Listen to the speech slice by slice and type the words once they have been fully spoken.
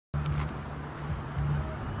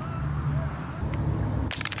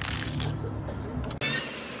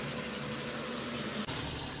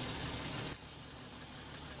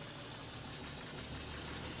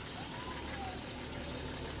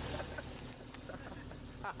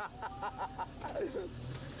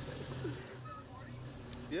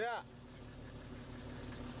Yeah.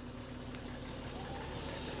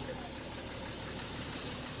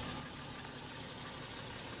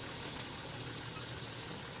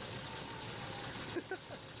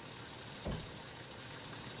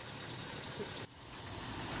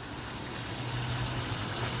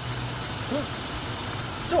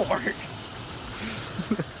 Still works.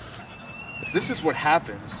 This is what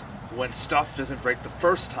happens when stuff doesn't break the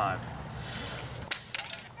first time.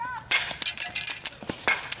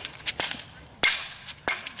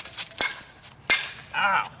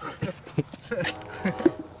 Ow!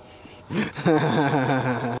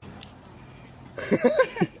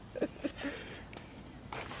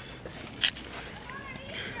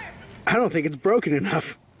 I don't think it's broken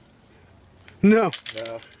enough. No.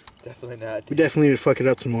 No, definitely not. We definitely need to fuck it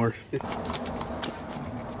up some more.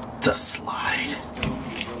 The slide.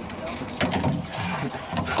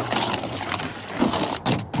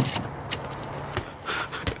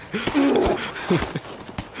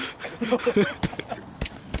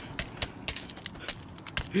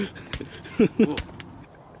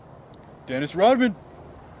 Dennis Rodman.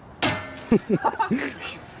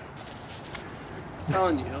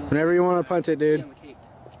 Telling you. Whenever you want to punt it, dude.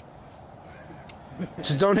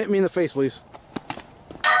 Just don't hit me in the face, please.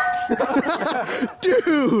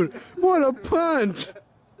 Dude, what a punt!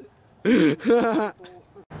 So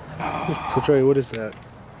Trey, what is that?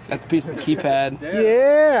 That's a piece of the keypad.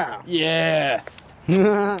 Yeah! Yeah.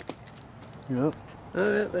 Yep.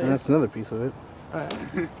 And that's another piece of it.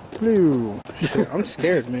 Blue. Shit, I'm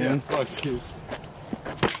scared, man. Fuck you.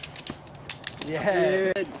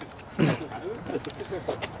 Yeah.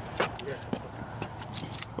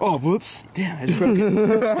 Oh, whoops. Damn, I just broke it.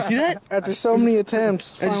 You see that? After so many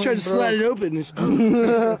attempts. I just tried to slide it open.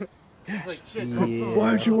 Yeah. Why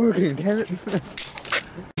aren't you working? Damn it.